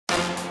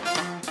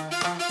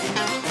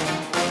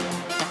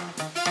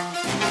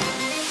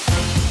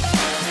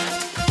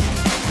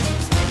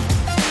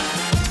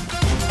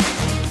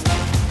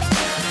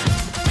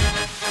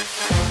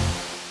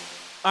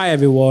Hi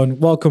everyone,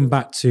 welcome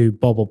back to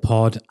Bobble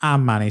Pod.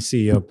 I'm Manny,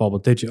 CEO of Bobble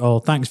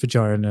Digital. Thanks for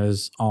joining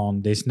us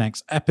on this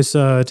next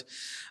episode.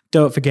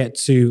 Don't forget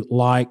to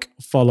like,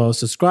 follow,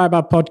 subscribe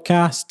our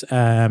podcast,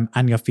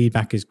 and your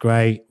feedback is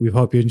great. We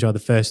hope you enjoy the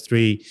first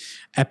 3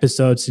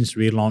 episodes since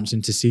we launched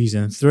into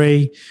season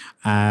 3.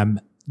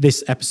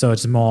 This episode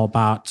is more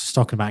about just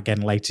talking about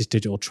getting latest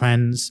digital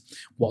trends,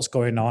 what's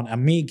going on,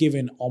 and me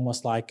giving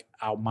almost like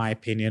my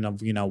opinion of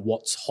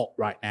what's hot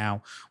right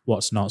now,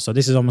 what's not. So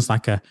this is almost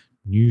like a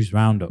news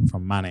roundup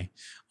from Manny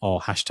or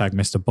hashtag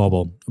Mr.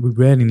 Bobble. We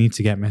really need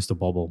to get Mr.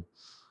 Bobble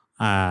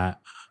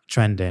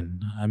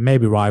trending and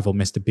maybe rival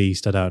Mr.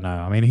 Beast. I don't know.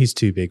 I mean, he's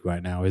too big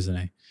right now, isn't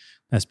he?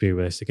 Let's be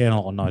realistic. Getting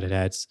a lot of nodded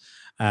heads.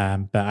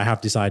 But I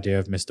have this idea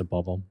of Mr.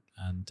 Bobble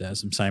and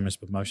some shameless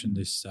promotion.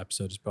 This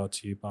episode is brought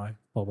to you by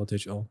Bobble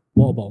Digital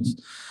Water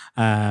Balls.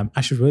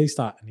 I should really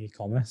start an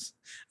e-commerce.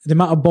 The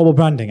amount of Bobble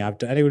branding I've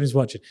done, anyone who's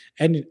watching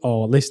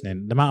or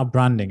listening, the amount of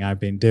branding I've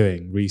been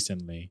doing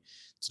recently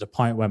to the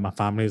point where my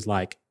family is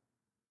like,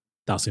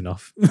 that's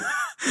enough.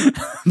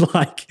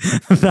 Like,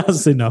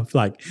 that's enough.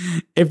 Like,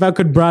 if I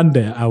could brand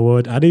it, I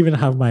would. I'd even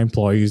have my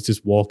employees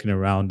just walking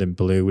around in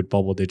blue with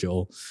Bobble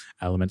Digital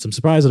elements. I'm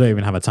surprised I don't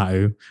even have a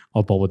tattoo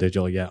of Bobble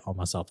Digital yet on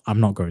myself. I'm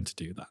not going to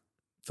do that,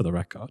 for the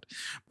record.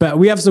 But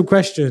we have some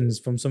questions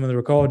from some of the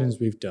recordings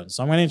we've done.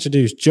 So I'm going to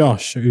introduce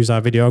Josh, who's our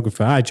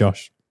videographer. Hi,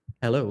 Josh.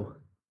 Hello.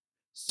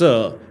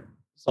 So,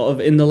 sort of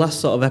in the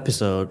last sort of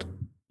episode,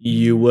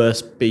 you were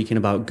speaking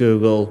about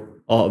Google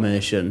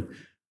automation.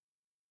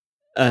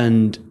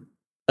 And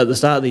at the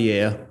start of the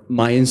year,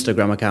 my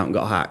Instagram account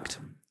got hacked.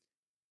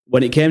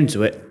 When it came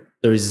to it,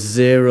 there is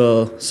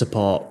zero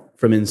support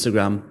from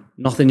Instagram,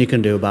 nothing you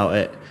can do about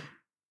it.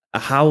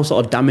 How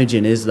sort of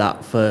damaging is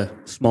that for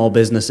small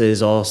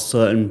businesses or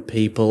certain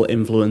people,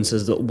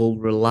 influencers that will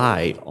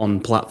rely on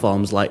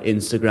platforms like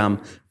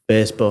Instagram,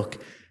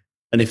 Facebook?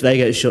 And if they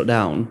get shut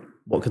down,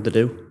 what could they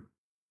do?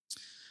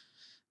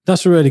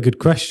 That's a really good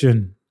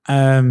question.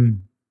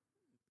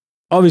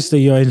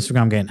 Obviously, your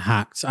Instagram getting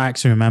hacked. I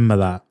actually remember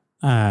that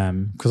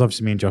because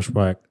obviously me and Josh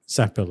work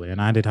separately, and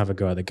I did have a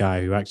go at the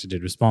guy who actually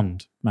did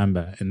respond,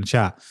 remember, in the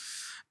chat.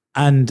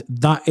 And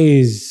that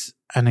is,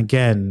 and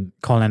again,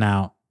 calling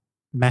out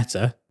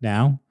Meta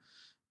now,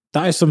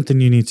 that is something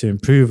you need to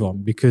improve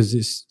on because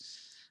it's,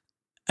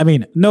 I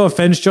mean, no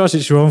offense, Josh,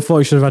 it's your own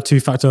fault. You should have had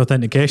 2-factor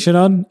authentication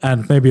on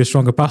and maybe a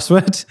stronger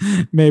password.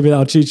 Maybe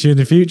that'll cheat you in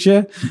the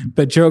future.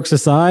 But jokes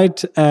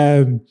aside,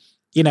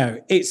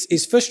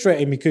 it's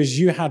frustrating because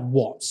you had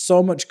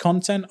so much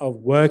content of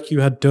work you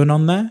had done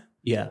on there.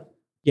 Yeah,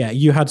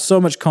 you had so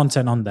much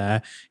content on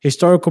there,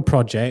 historical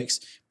projects,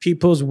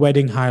 people's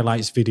wedding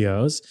highlights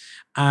videos,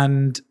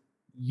 and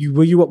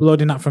were you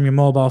uploading that from your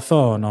mobile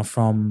phone or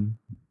from?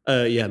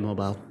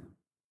 Mobile.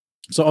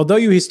 So although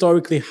you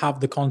historically have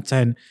the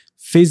content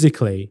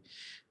physically,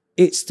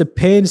 it's the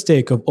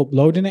painstaking of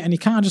uploading it, and you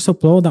can't just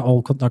upload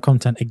that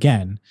content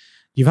again.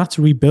 You've had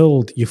to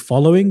rebuild your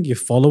following, your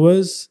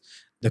followers,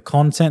 the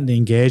content, the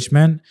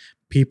engagement.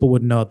 People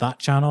would know that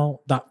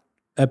channel, that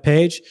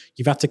page.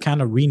 You've had to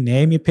kind of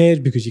rename your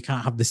page because you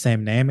can't have the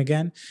same name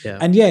again. Yeah.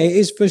 And yeah, it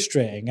is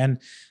frustrating. And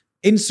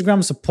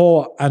Instagram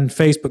support and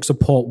Facebook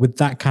support with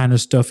that kind of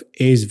stuff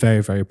is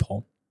very, very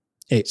poor.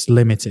 It's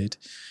limited.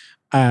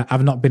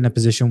 I've not been in a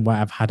position where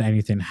I've had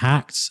anything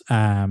hacked.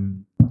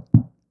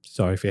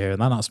 Sorry if you're hearing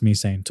that. That's me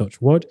saying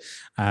touch wood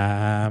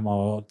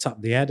or tap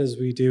the head as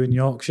we do in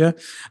Yorkshire.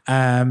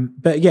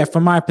 But yeah,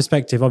 from my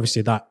perspective,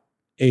 obviously it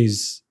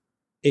is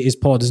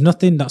poor. There's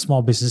nothing that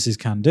small businesses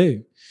can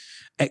do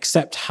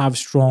except have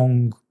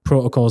strong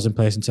protocols in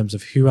place in terms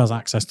of who has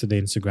access to the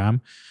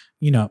Instagram,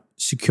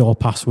 secure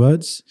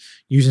passwords,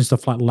 using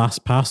stuff like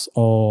LastPass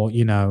or,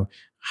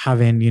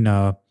 having,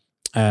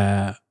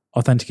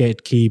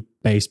 authenticated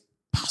key-based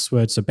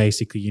passwords. So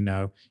basically,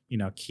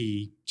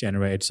 key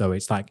generated. So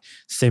it's like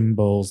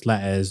symbols,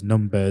 letters,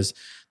 numbers.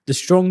 The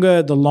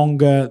stronger, the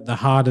longer, the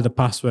harder the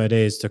password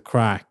is to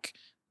crack,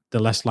 the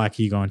less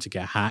likely you're going to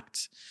get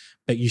hacked.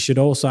 But you should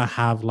also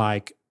have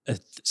like a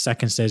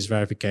second stage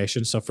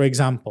verification. So for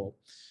example,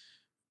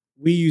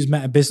 we use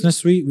Meta Business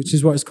Suite, which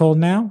is what it's called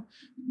now.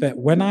 But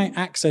when I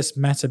access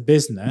Meta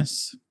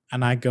Business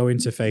and I go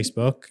into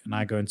Facebook and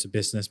I go into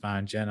Business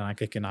Manager and I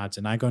click on ads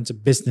and I go into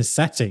business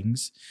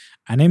settings,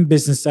 and in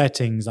business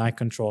settings, I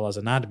control as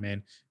an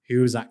admin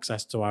who has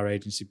access to our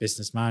agency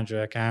business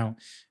manager account,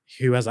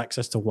 who has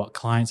access to what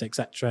clients,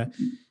 etc.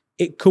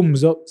 It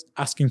comes up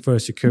asking for a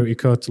security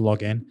code to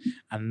log in,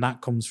 and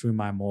that comes through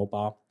my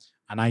mobile.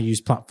 And I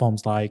use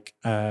platforms like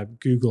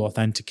Google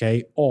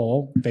Authenticate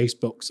or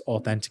Facebook's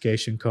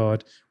authentication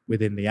code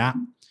within the app.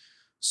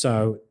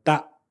 So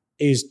that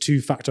is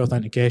 2-factor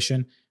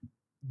authentication.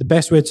 The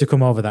best way to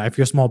come over that, if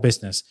you're a small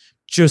business,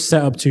 just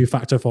set up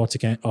 2-factor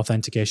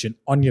authentication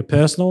on your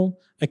personal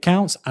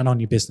accounts and on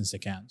your business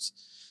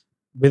accounts.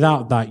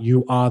 Without that,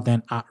 you are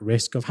then at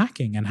risk of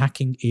hacking, and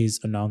hacking is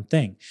a known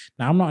thing.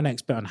 Now, I'm not an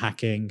expert on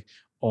hacking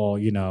or,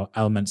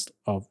 elements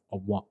of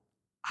what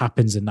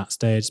happens in that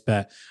stage,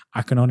 but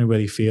I can only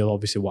really feel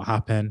obviously what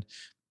happened.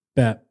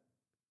 But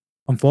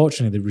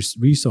unfortunately, the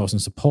resource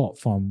and support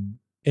from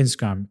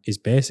Instagram is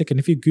basic. And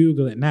if you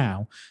Google it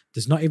now,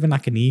 there's not even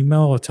like an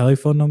email or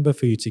telephone number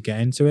for you to get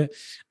into it.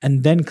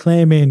 And then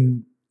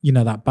claiming,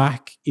 that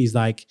back is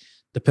like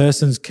the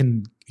person's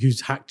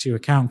who's hacked your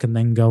account can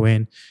then go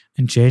in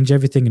and change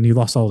everything, and you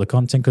lost all the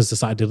content because they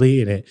started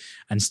deleting it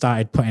and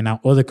started putting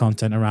out other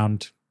content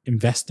around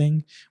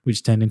investing,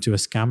 which turned into a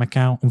scam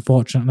account,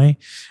 unfortunately.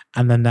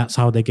 And then that's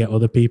how they get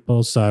other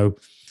people. So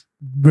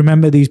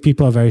remember, these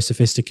people are very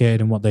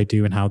sophisticated in what they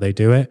do and how they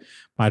do it.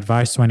 My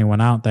advice to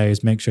anyone out there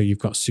is make sure you've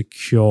got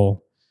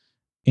secure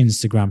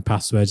Instagram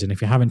passwords. And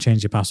if you haven't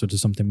changed your password to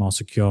something more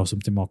secure,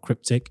 something more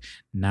cryptic,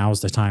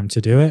 now's the time to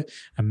do it.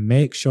 And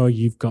make sure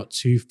you've got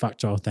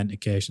two-factor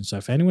authentication. So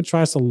if anyone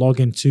tries to log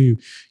into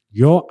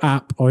your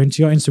app or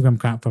into your Instagram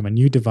account from a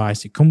new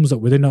device, it comes up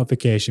with a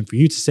notification for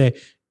you to say,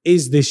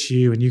 is this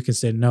you? And you can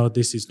say, no,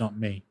 this is not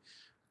me.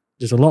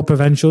 There's a lot of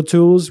prevention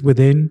tools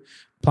within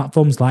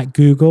platforms like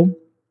Google.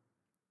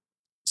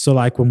 So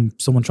like when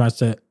someone tries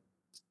to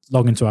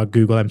log into our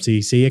Google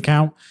MCC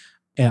account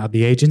at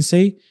the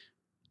agency,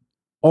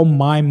 on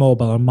my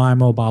mobile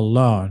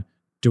alone,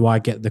 do I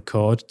get the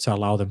code to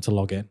allow them to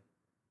log in?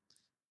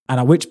 And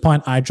at which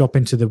point I drop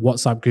into the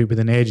WhatsApp group with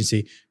an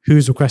agency,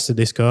 who's requested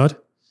this code?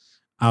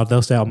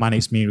 They'll say, oh man,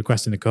 it's me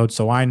requesting the code.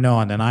 So I know,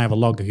 and then I have a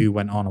log of who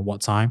went on at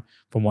what time,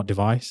 from what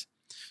device.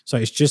 So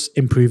it's just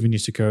improving your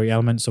security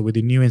element. So with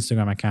your new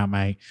Instagram account,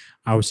 mate,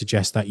 I would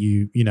suggest that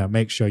you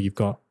make sure you've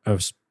got a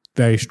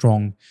very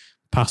strong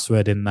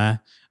password in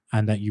there,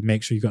 and that you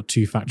make sure you've got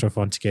two-factor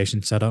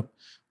authentication set up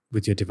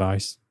with your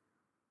device.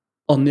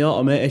 On the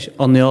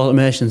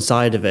automation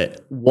side of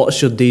it, what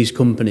should these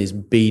companies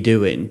be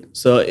doing?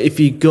 So if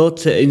you go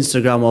to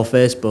Instagram or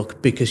Facebook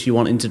because you're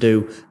wanting to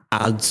do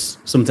ads,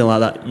 something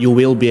like that, you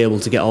will be able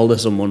to get hold of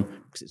someone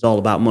because it's all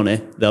about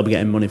money. They'll be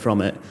getting money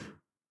from it.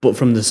 But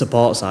from the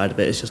support side of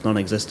it, it's just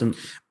non-existent.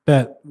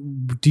 But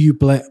do you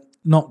blame,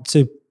 not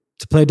to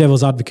play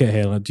devil's advocate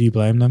here, do you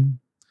blame them?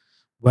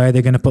 Where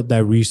they're going to put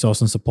their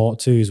resource and support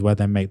to is where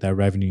they make their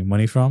revenue and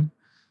money from.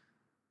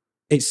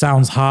 It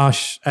sounds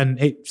harsh and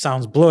it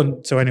sounds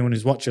blunt to anyone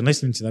who's watching,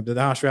 listening to that, but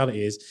the harsh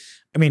reality is,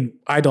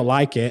 I don't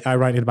like it. I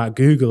wrote about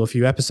Google a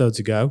few episodes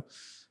ago,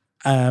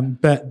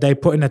 but they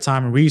put in the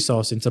time and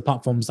resource into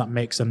platforms that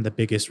makes them the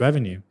biggest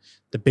revenue,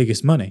 the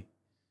biggest money.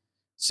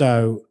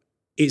 So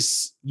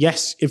it's,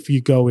 yes, if you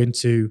go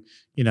into,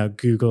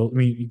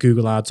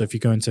 Google ads, or if you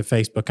go into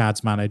Facebook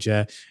ads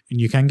manager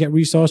and you can get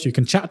resource, you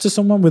can chat to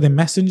someone within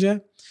Messenger,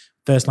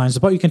 first line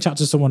support, you can chat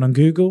to someone on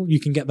Google, you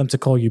can get them to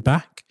call you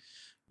back.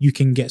 You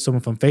can get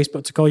someone from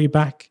Facebook to call you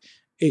back.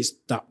 It's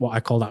that what I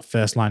call that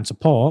first line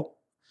support,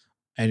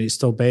 and it's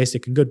still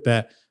basic and good.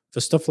 But for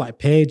stuff like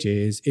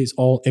pages, it's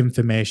all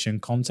information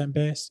content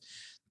based.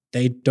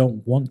 They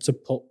don't want to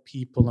put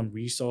people and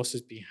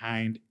resources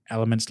behind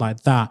elements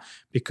like that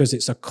because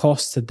it's a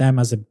cost to them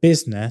as a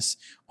business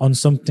on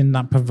something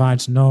that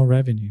provides no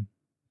revenue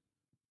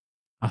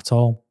at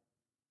all.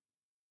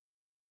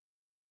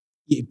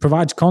 It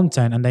provides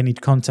content and they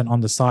need content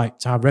on the site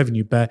to have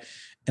revenue, but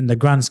in the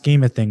grand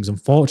scheme of things,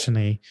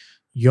 unfortunately,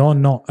 you're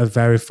not a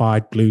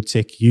verified blue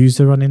tick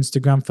user on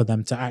Instagram for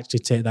them to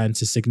actually take that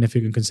into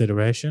significant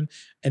consideration.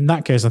 In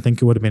that case, I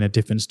think it would have been a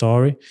different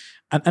story.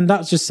 And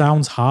that just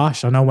sounds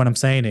harsh. I know when I'm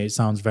saying it, it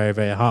sounds very,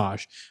 very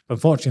harsh. But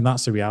unfortunately,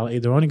 that's the reality.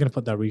 They're only going to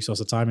put their resource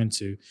and time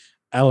into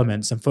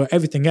elements. And for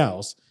everything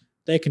else,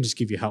 they can just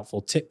give you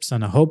helpful tips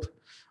and a hub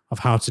of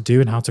how to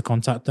do and how to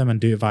contact them and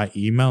do it via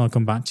email and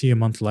come back to you a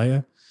month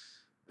later.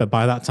 But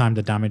by that time,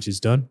 the damage is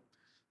done.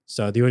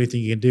 So the only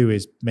thing you can do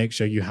is make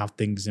sure you have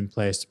things in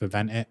place to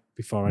prevent it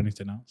before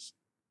anything else.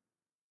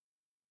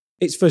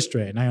 It's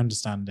frustrating. I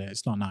understand it.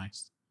 It's not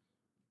nice.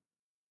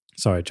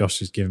 Sorry,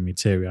 Josh is giving me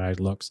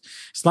teary-eyed looks.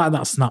 It's like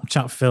that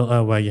Snapchat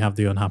filter where you have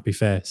the unhappy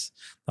face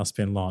that's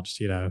been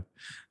launched,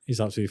 It's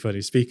absolutely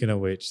funny. Speaking of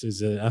which,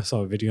 I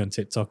saw a video on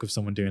TikTok of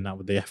someone doing that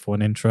with the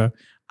F1 intro.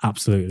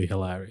 Absolutely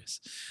hilarious.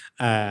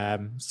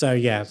 Unfortunately,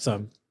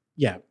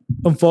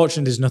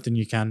 there's nothing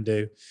you can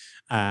do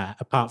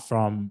apart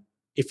from,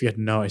 if you had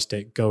noticed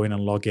it, go in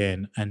and log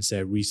in and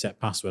say reset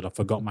password. I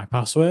forgot my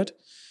password,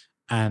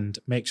 and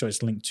make sure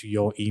it's linked to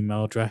your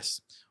email address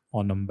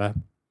or number,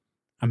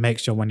 and make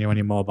sure when you're on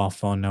your mobile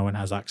phone, no one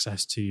has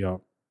access to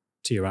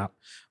your app.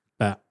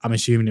 But I'm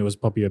assuming it was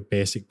probably a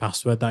basic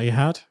password that you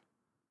had.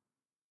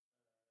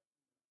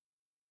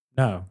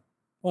 No,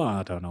 well,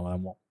 I don't know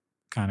what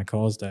kind of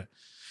caused it.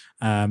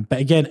 But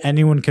again,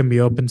 anyone can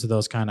be open to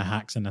those kind of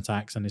hacks and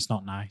attacks, and it's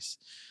not nice.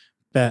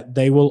 But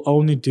they will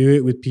only do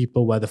it with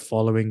people where the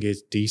following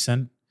is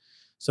decent.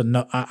 So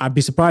no, I'd be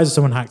surprised if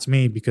someone hacked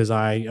me because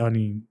I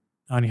only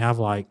have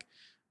on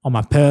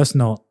my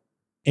personal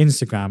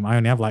Instagram, I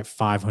only have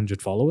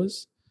 500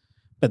 followers.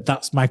 But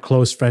that's my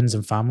close friends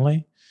and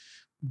family.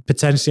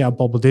 Potentially our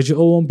Bobble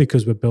Digital one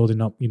because we're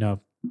building up,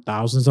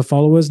 thousands of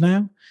followers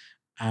now.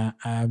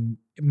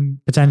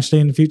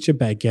 Potentially in the future.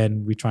 But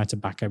again, we try to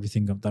back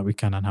everything up that we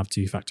can and have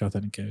two-factor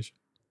authentication.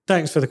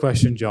 Thanks for the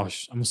question,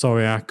 Josh. I'm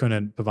sorry I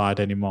couldn't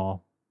provide any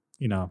more,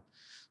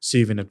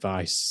 soothing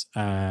advice.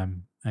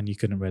 And you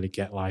couldn't really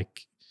get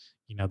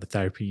the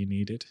therapy you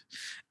needed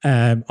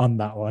on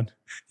that one.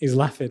 He's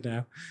laughing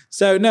now.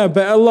 So no,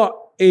 but a lot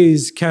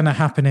is kind of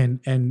happening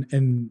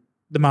in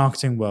the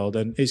marketing world,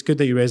 and it's good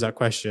that you raised that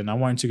question. I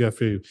wanted to go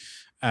through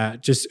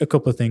just a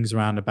couple of things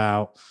around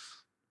about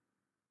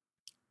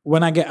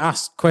when I get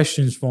asked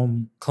questions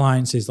from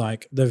clients is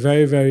like they're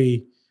very,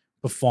 very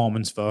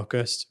performance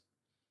focused.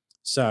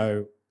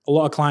 So a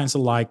lot of clients are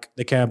like,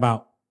 they care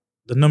about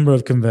the number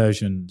of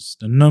conversions,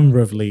 the number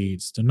of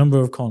leads, the number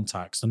of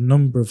contacts, the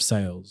number of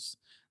sales,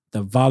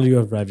 the value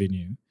of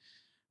revenue.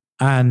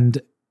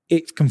 And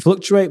it can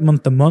fluctuate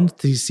month to month.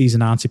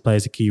 Seasonality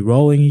plays a key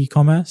role in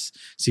e-commerce.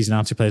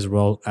 Seasonality plays a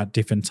role at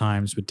different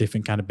times with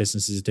different kind of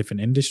businesses,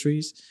 different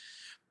industries.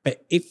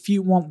 But if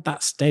you want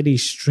that steady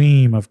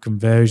stream of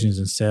conversions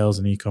and sales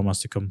in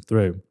e-commerce to come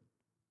through,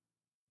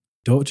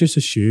 don't just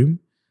assume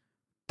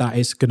that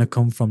it's going to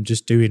come from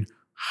just doing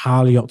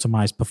highly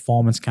optimized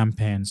performance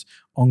campaigns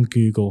on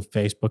Google,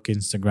 Facebook,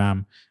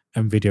 Instagram,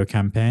 and video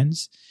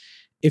campaigns.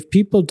 If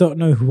people don't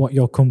know what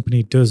your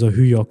company does or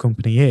who your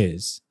company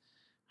is,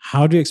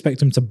 how do you expect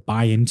them to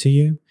buy into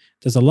you?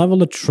 There's a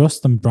level of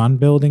trust and brand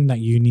building that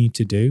you need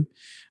to do.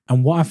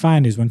 And what I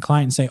find is when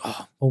clients say,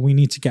 oh, well, we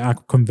need to get our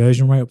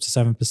conversion rate up to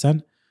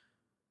 7%.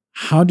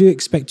 How do you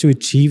expect to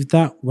achieve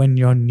that when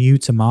you're new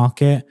to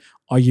market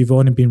or you've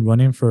only been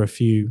running for a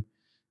few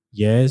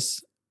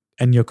years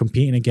and you're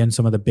competing against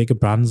some of the bigger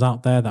brands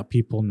out there that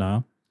people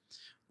know?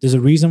 There's a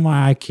reason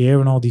why IKEA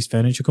and all these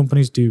furniture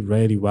companies do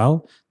really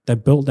well. They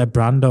built their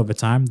brand over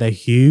time. They're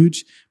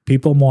huge.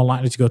 People are more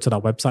likely to go to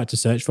that website to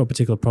search for a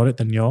particular product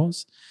than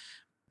yours.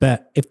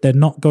 But if they're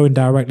not going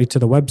directly to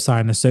the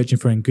website and they're searching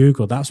for it in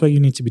Google, that's where you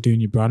need to be doing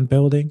your brand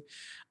building.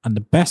 And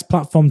the best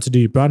platform to do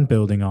your brand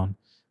building on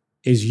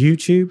is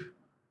YouTube.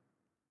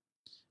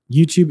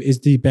 YouTube is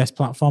the best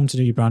platform to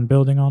do your brand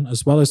building on,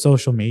 as well as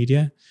social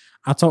media.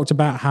 I talked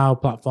about how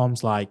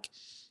platforms like,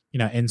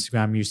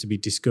 Instagram used to be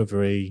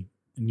discovery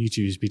and YouTube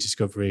used to be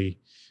discovery.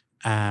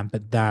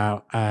 But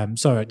now,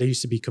 they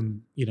used to be,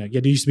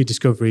 they used to be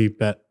discovery,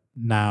 but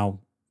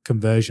now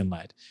conversion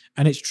led.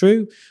 And it's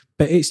true,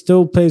 but it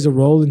still plays a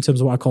role in terms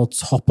of what I call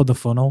top of the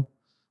funnel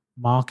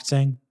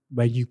marketing,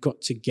 where you've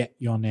got to get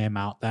your name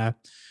out there.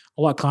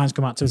 A lot of clients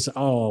come out to us and say,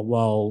 oh,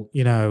 well,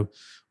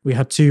 we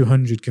had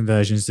 200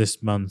 conversions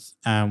this month,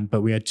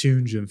 but we had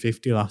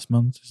 250 last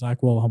month. It's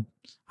like, well,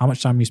 how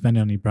much time are you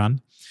spending on your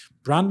brand?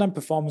 Brand and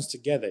performance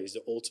together is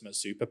the ultimate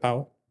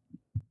superpower.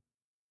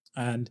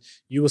 And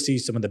you will see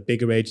some of the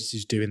bigger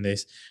agencies doing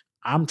this.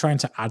 I'm trying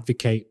to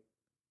advocate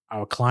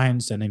our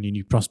clients and any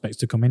new prospects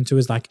to come into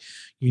is like,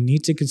 you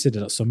need to consider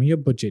that some of your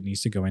budget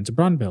needs to go into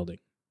brand building.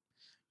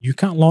 You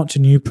can't launch a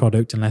new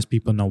product unless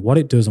people know what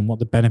it does and what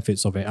the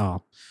benefits of it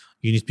are.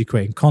 You need to be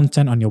creating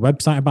content on your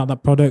website about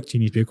that product.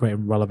 You need to be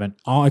creating relevant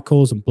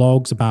articles and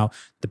blogs about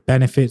the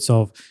benefits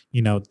of,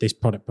 this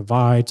product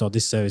provides or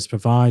this service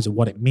provides, or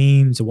what it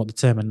means, or what the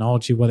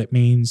terminology, what it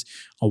means,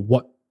 or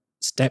what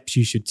steps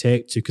you should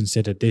take to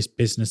consider this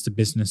business to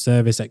business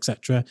service,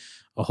 etc.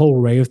 A whole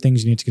array of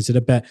things you need to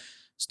consider. But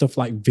stuff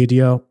like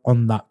video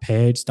on that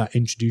page that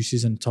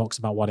introduces and talks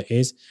about what it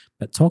is,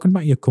 but talking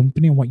about your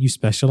company and what you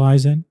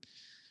specialize in.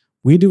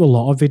 We do a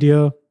lot of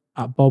video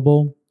at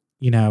Bobble.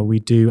 We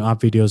do our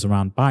videos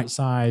around bite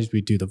size.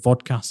 We do the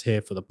vodcast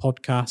here for the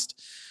podcast.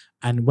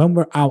 And when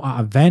we're out at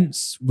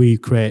events, we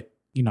create,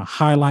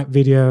 highlight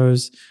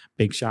videos.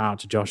 Big shout out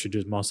to Josh, who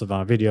does most of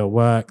our video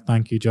work.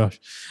 Thank you, Josh.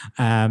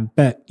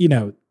 But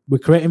we're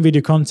creating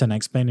video content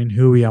explaining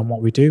who we are and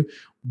what we do.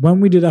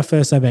 When we did our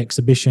first ever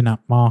exhibition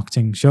at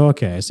Marketing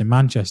Showcase in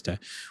Manchester,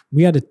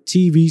 we had a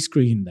TV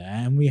screen there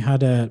and we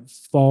had a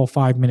 4 or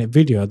 5 minute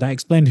video that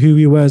explained who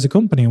we were as a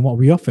company and what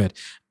we offered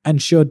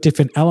and showed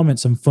different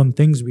elements and fun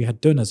things we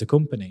had done as a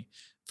company,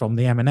 from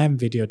the M&M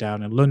video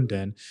down in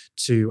London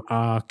to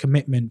our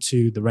commitment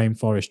to the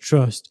Rainforest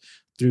Trust,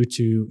 through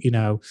to,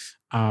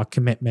 our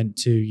commitment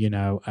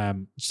to,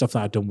 stuff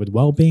that I've done with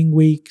Wellbeing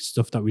Week,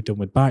 stuff that we've done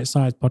with Bite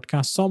Size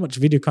Podcast. So much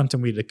video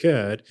content we'd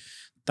occurred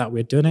that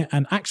we're doing it,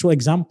 and actual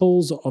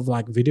examples of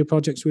like video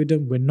projects we've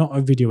done. We're not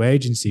a video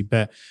agency,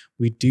 but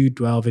we do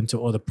delve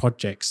into other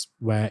projects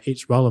where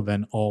it's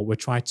relevant, or we're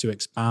trying to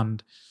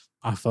expand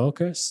our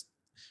focus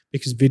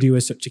because video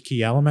is such a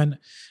key element.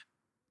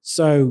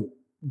 So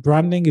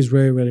branding is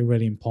really, really,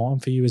 really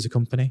important for you as a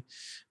company,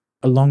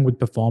 along with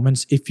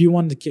performance. If you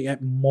want to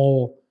get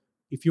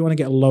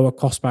a lower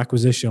cost per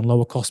acquisition,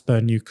 lower cost per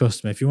new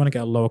customer, if you want to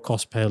get a lower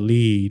cost per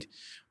lead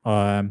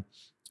from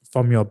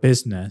your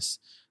business,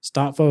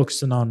 start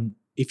focusing on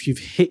if you've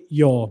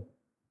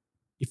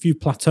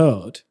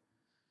plateaued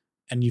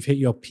and you've hit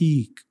your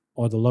peak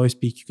or the lowest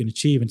peak you can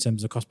achieve in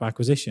terms of cost per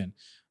acquisition.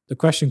 The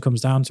question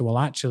comes down to, well,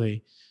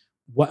 actually,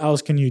 what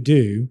else can you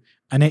do?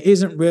 And it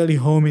isn't really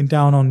homing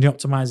down on the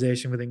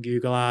optimization within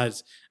Google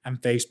Ads and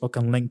Facebook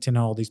and LinkedIn and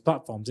all these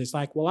platforms. It's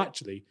like, well,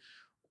 actually,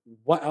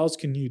 what else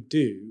can you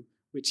do,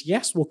 which,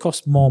 yes, will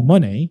cost more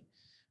money,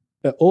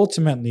 but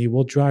ultimately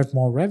will drive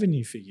more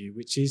revenue for you,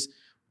 which is,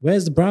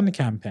 where's the brand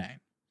campaign?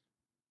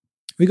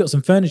 We've got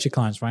some furniture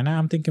clients right now.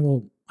 I'm thinking,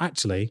 well,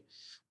 actually,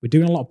 we're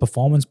doing a lot of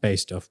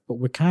performance-based stuff, but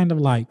we're kind of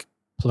like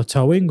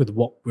plateauing with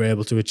what we're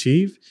able to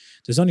achieve.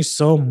 There's only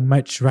so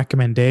much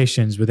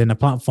recommendations within a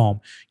platform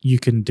you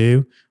can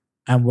do.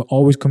 And we're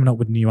always coming up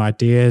with new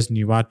ideas,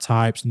 new ad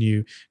types,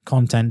 new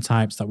content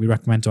types that we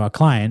recommend to our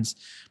clients.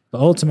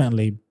 But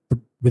ultimately,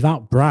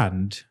 without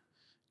brand,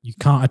 you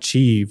can't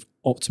achieve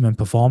optimum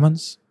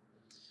performance.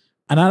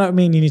 And I don't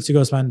mean you need to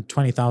go spend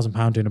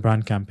 £20,000 doing a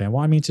brand campaign.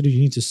 What I mean to do, you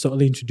need to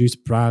subtly introduce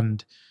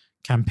brand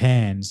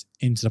campaigns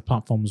into the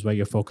platforms where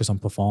you're focused on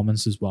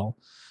performance as well,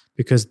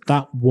 because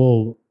that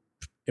will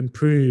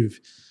improve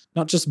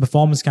not just the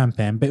performance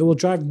campaign, but it will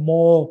drive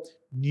more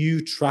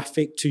new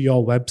traffic to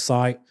your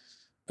website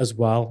as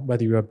well,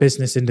 whether you're a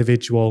business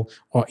individual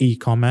or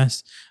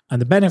e-commerce.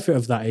 And the benefit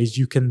of that is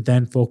you can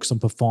then focus on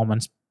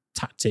performance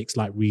tactics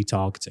like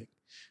retargeting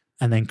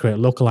and then create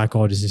lookalike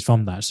audiences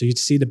from that. So you'd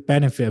see the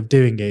benefit of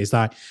doing it is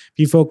that if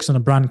you focus on a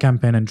brand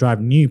campaign and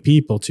drive new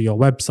people to your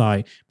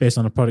website based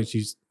on the products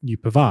you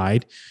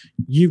provide,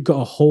 you've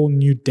got a whole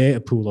new data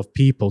pool of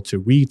people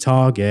to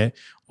retarget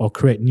or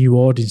create new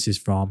audiences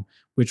from,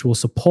 which will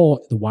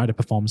support the wider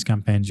performance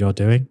campaigns you're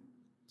doing.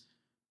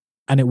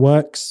 And it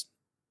works.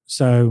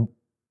 So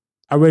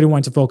I really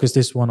want to focus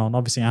this one on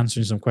obviously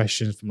answering some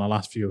questions from the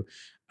last few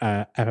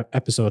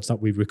episodes that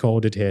we've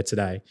recorded here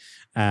today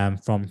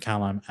from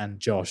Callum and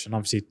Josh, and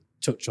obviously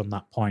touch on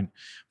that point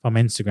from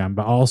Instagram.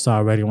 But also I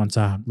really want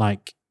to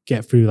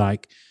get through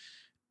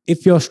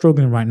if you're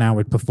struggling right now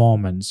with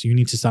performance, you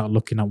need to start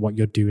looking at what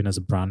you're doing as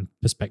a brand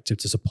perspective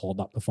to support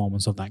that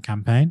performance of that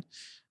campaign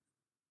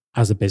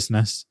as a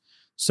business.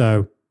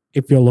 So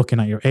if you're looking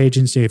at your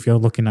agency, if you're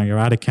looking at your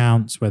ad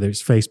accounts, whether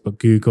it's Facebook,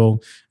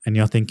 Google, and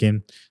you're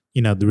thinking,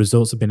 the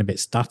results have been a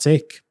bit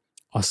static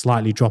or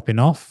slightly dropping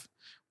off,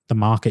 the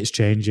market's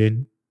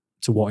changing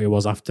to what it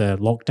was after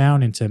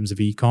lockdown in terms of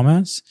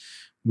e-commerce.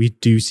 We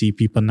do see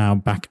people now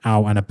back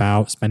out and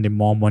about, spending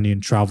more money in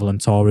travel and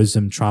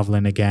tourism,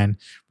 traveling again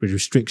with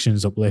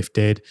restrictions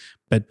uplifted.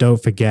 But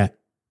don't forget,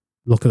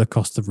 look at the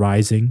cost of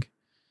rising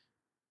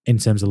in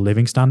terms of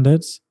living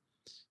standards.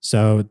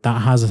 So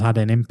that has had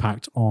an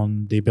impact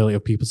on the ability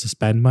of people to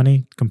spend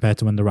money compared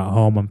to when they're at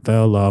home on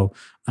furlough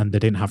and they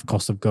didn't have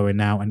cost of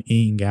going out and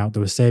eating out. They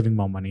were saving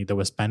more money. They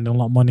were spending a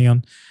lot of money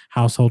on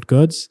household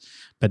goods.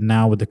 But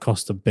now with the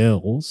cost of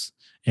bills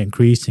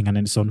increasing, and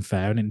it's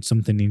unfair and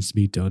something needs to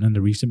be done, and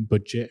the recent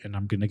budget, and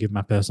I'm going to give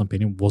my personal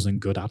opinion, wasn't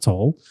good at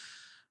all.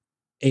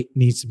 It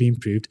needs to be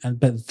improved.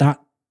 But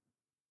that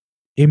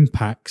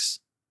impacts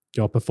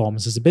your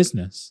performance as a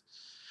business.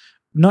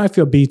 Not if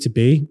you're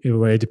B2B, it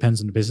really depends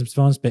on the business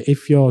performance, but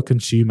if you're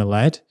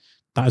consumer-led,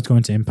 that is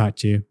going to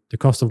impact you. The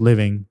cost of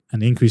living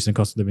and the increase in the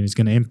cost of living is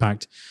going to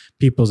impact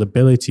people's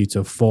ability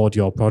to afford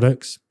your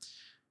products.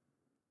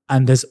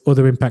 And there's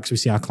other impacts we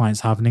see our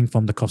clients having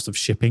from the cost of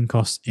shipping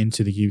costs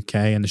into the UK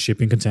and the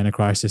shipping container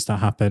crisis that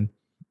happened.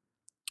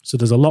 So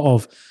there's a lot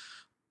of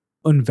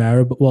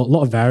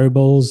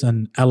variables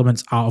and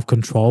elements out of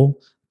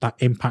control that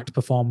impact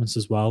performance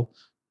as well,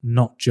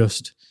 not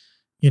just,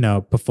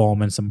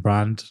 performance and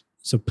brand.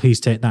 So please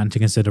take that into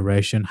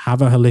consideration.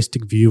 Have a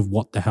holistic view of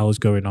what the hell is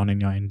going on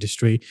in your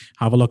industry.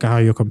 Have a look at how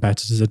your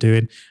competitors are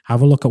doing.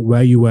 Have a look at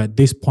where you were at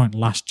this point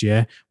last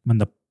year when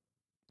the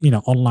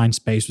online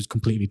space was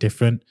completely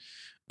different,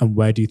 and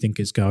where do you think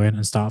it's going,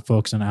 and start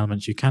focusing on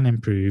elements you can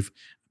improve.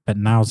 But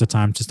now's the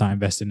time to start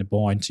investing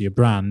more into your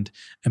brand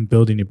and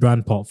building your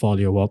brand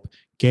portfolio up,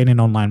 gaining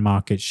online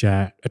market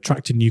share,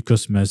 attracting new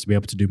customers to be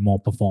able to do more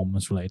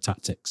performance related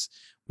tactics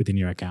within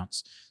your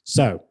accounts.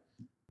 So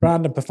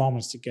brand and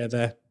performance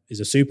together is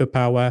a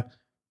superpower.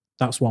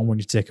 That's what I want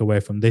you to take away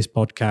from this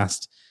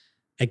podcast.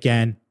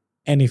 Again,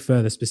 any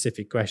further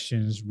specific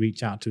questions,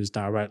 reach out to us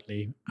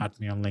directly. Add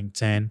me on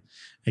LinkedIn.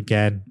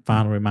 Again,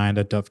 final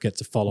reminder, don't forget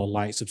to follow,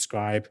 like,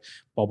 subscribe,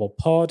 Bobble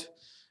Pod.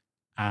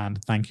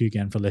 And thank you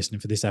again for listening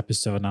for this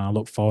episode. And I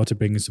look forward to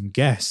bringing some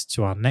guests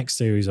to our next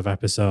series of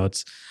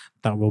episodes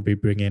that we'll be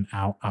bringing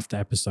out after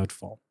episode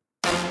 4.